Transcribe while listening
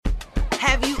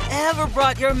Have you ever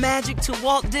brought your magic to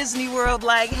Walt Disney World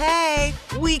like, hey,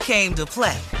 we came to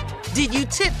play? Did you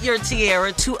tip your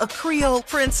tiara to a Creole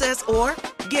princess or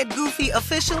get goofy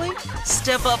officially?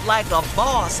 Step up like a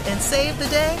boss and save the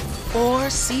day? Or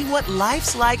see what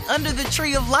life's like under the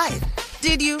tree of life?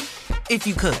 Did you? If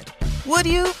you could. Would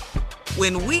you?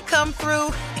 When we come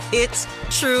through, it's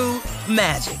true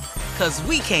magic. 'Cause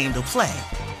we came to play.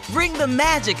 Bring the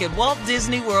magic at Walt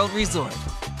Disney World Resort.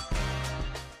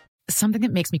 Something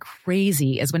that makes me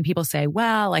crazy is when people say,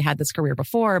 well, I had this career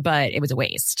before, but it was a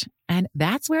waste. And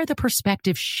that's where the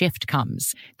perspective shift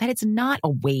comes, that it's not a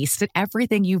waste, that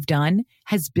everything you've done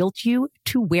has built you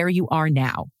to where you are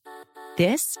now.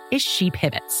 This is She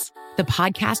Pivots, the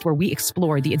podcast where we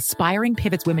explore the inspiring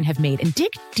pivots women have made and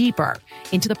dig deeper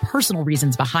into the personal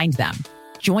reasons behind them.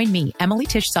 Join me, Emily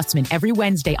Tish Sussman, every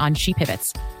Wednesday on She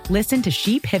Pivots. Listen to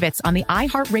She Pivots on the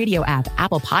iHeartRadio app,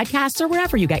 Apple Podcasts, or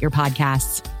wherever you get your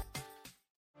podcasts.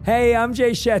 Hey, I'm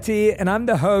Jay Shetty, and I'm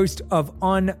the host of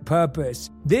On Purpose.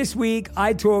 This week,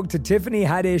 I talked to Tiffany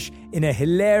Haddish in a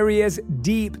hilarious,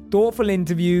 deep, thoughtful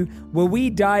interview where we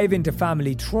dive into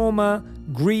family trauma,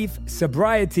 grief,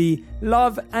 sobriety,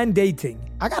 love, and dating.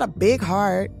 I got a big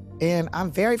heart, and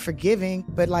I'm very forgiving,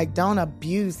 but don't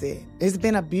abuse it. It's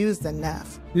been abused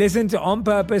enough. Listen to On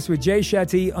Purpose with Jay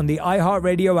Shetty on the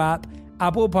iHeartRadio app,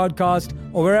 Apple Podcast,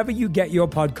 or wherever you get your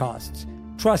podcasts.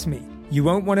 Trust me, you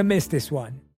won't want to miss this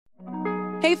one.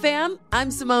 Hey fam, I'm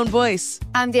Simone Boyce.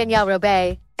 I'm Danielle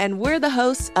Robay. And we're the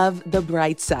hosts of The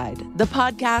Bright Side, the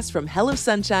podcast from Hello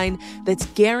Sunshine that's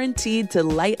guaranteed to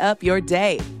light up your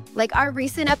day. Like our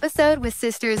recent episode with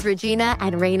sisters Regina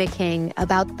and Raina King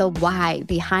about the why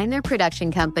behind their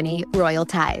production company, Royal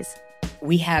Ties.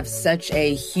 We have such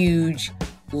a huge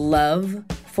love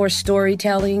for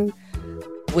storytelling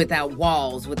without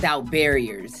walls, without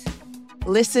barriers.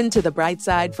 Listen to The Bright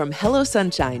Side from Hello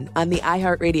Sunshine on the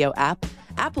iHeartRadio app,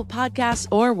 Apple Podcasts,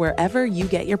 or wherever you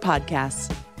get your podcasts.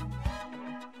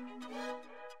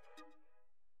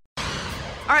 All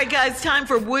right, guys, time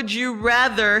for Would You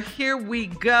Rather. Here we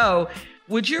go.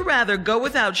 Would you rather go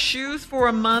without shoes for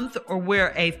a month or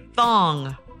wear a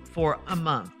thong for a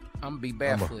month? I'm gonna be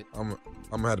barefoot. I'm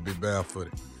gonna have to be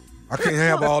barefooted. I can't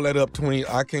have all that up between.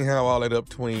 I can't have all that up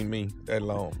between me that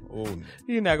long. Oh, no.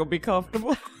 You're not gonna be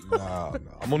comfortable. No.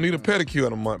 I'm gonna need a pedicure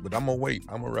in a month, but I'm gonna wait.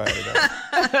 I'm gonna ride it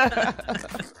out.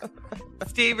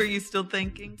 Steve, are you still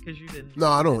thinking? Because you didn't. No,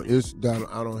 I don't. It's that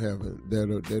I don't have it.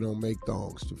 They don't make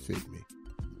thongs to fit me.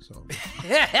 So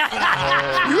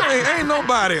you ain't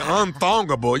nobody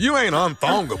unthongable. You ain't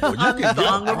unthongable. You can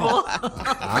unthongable.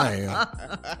 I am.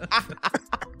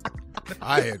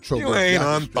 I had trouble. You ain't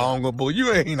unthongable.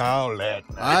 You ain't all that.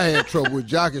 I had trouble with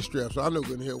jockey straps, so I knew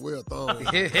couldn't wear a thong.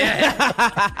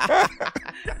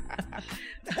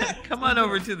 Come on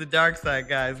over to the dark side,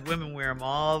 guys. Women wear them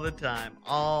all the time.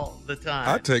 All the time.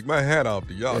 I take my hat off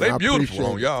to y'all. And they beautiful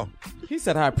on y'all. He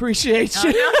said, I appreciate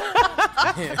you.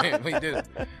 We do.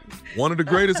 One of the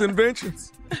greatest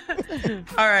inventions.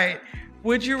 All right.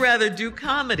 Would you rather do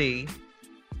comedy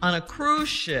on a cruise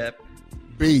ship?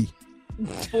 B.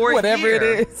 For whatever a year,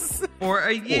 it is. For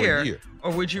a year.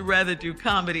 Or would you rather do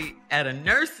comedy at a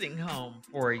nursing home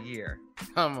for a year?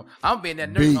 I'm being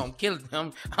that nursing home killing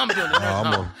them. I'm doing the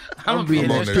nursing home. I'm be being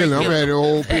that killing. I'm at the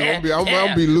old people. I'm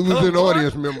gonna be losing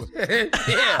audience members.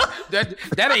 Yeah,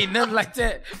 that ain't nothing like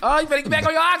that. Oh, you better get back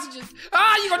on your oxygen.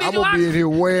 Oh, you gonna need your I'm gonna be in oxygen. here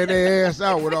wearing their ass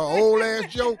out with an old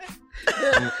ass joke.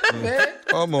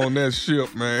 I'm on that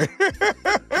ship, man.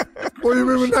 What do you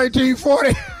remember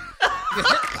 1940?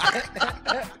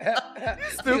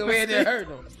 Still in there hurt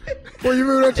them. Well, you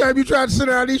remember that time you tried to sit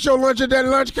down and eat your lunch at that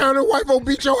lunch counter? Wife will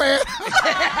beat your ass.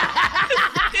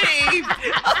 Steve.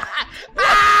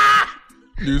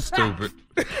 You stupid.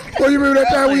 Well, you remember that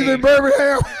time we was in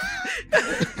Birmingham?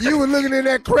 You were looking in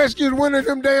that Crescent when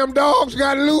them damn dogs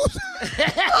got loose.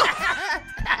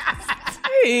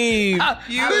 Steve,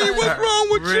 what's wrong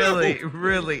with you?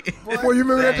 Really. Well, you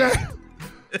remember that time?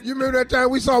 You remember that time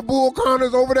we saw Bull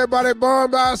Connors over there by that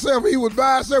barn by himself? He was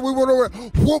by himself. We went over there,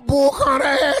 whoop Bull Connor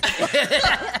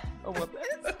ass.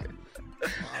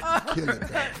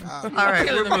 All right,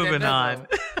 we're moving on.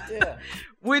 Yeah.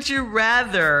 Would you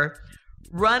rather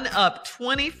run up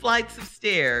 20 flights of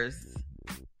stairs?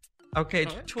 Okay,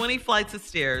 20 flights of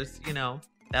stairs,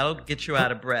 that'll get you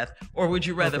out of breath. Or would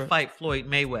you rather fight Floyd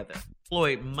Mayweather?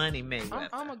 Floyd Money Mayweather.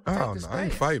 No, I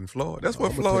ain't fighting Floyd. That's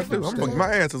what Floyd do.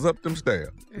 My ass is up them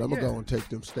stairs. I'm going to go and take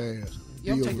them stairs.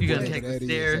 You're going to take the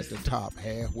stairs? At the top,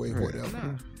 halfway, whatever.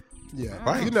 Nah.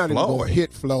 Yeah, you're not even going to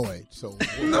hit Floyd. So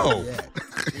no.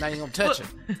 Now you're going to touch him.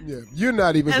 Yeah, you're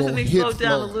not even going to hit Floyd. Hasn't he slowed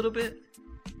down a little bit?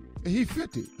 He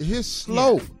 50. He's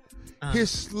slow.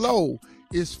 His slow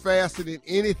is faster than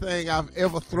anything I've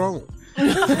ever thrown.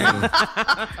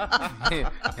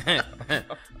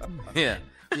 Yeah,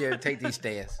 take these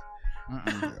stairs.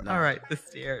 No. All right, the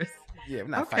stairs. Yeah,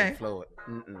 I'm not fighting Floyd.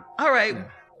 All right. Yeah.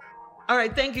 All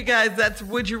right, thank you guys. That's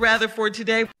Would You Rather for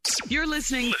today. You're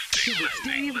listening to the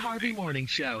Steve Harvey Morning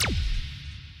Show.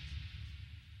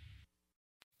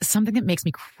 Something that makes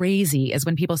me crazy is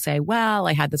when people say, well,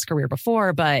 I had this career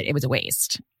before, but it was a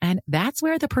waste. And that's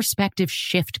where the perspective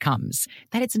shift comes,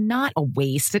 that it's not a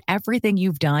waste, that everything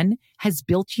you've done has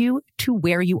built you to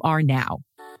where you are now.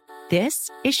 This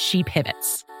is She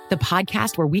Pivots, the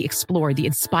podcast where we explore the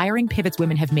inspiring pivots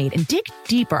women have made and dig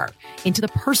deeper into the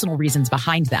personal reasons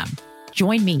behind them.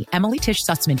 Join me, Emily Tish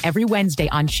Sussman, every Wednesday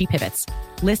on She Pivots.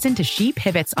 Listen to She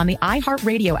Pivots on the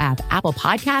iHeartRadio app, Apple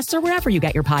Podcasts, or wherever you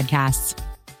get your podcasts.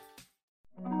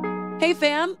 Hey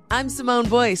fam, I'm Simone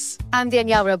Boyce. I'm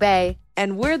Danielle Robay.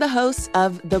 And we're the hosts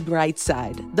of The Bright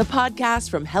Side, the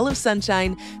podcast from Hello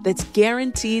Sunshine that's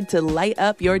guaranteed to light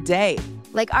up your day.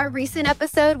 Like our recent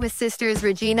episode with sisters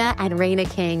Regina and Raina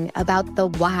King about the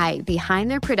why behind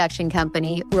their production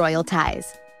company, Royal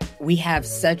Ties. We have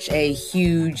such a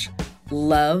huge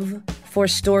love for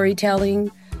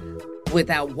storytelling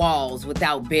without walls,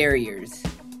 without barriers.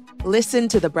 Listen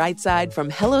to The Bright Side from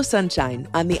Hello Sunshine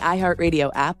on the iHeartRadio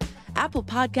app, Apple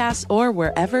Podcasts, or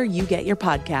wherever you get your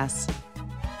podcasts.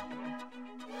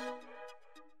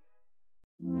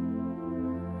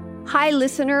 Hi,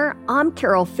 listener. I'm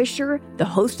Carol Fisher, the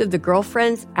host of The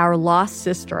Girlfriends, Our Lost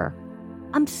Sister.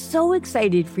 I'm so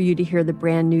excited for you to hear the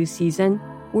brand new season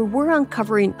where we're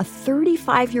uncovering a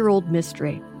 35-year-old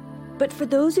mystery. But for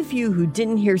those of you who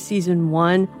didn't hear season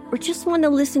 1 or just want to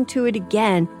listen to it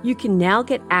again, you can now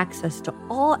get access to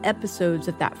all episodes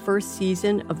of that first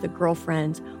season of The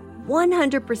Girlfriends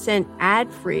 100%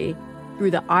 ad-free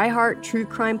through the iHeart True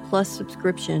Crime Plus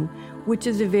subscription, which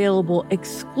is available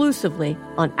exclusively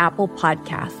on Apple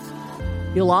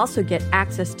Podcasts. You'll also get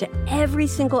access to every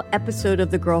single episode of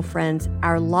The Girlfriends,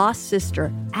 Our Lost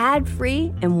Sister,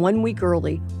 ad-free and 1 week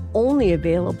early, only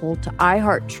available to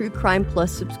iHeart True Crime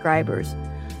Plus subscribers.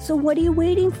 So what are you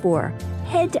waiting for?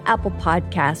 Head to Apple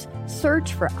Podcasts,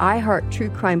 search for iHeart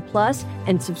True Crime Plus,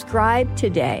 and subscribe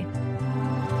today.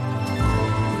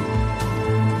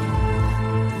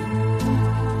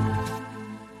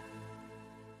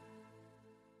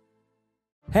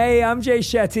 Hey, I'm Jay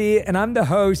Shetty, and I'm the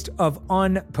host of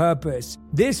On Purpose.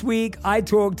 This week, I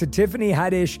talked to Tiffany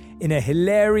Haddish in a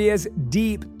hilarious,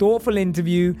 deep, thoughtful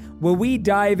interview where we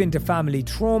dive into family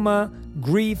trauma,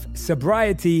 grief,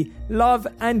 sobriety, love,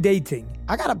 and dating.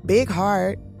 I got a big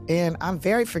heart, and I'm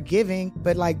very forgiving,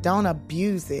 but don't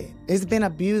abuse it. It's been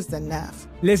abused enough.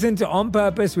 Listen to On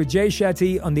Purpose with Jay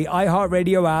Shetty on the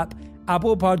iHeartRadio app,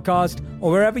 Apple Podcast,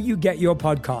 or wherever you get your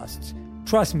podcasts.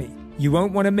 Trust me, you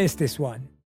won't want to miss this one.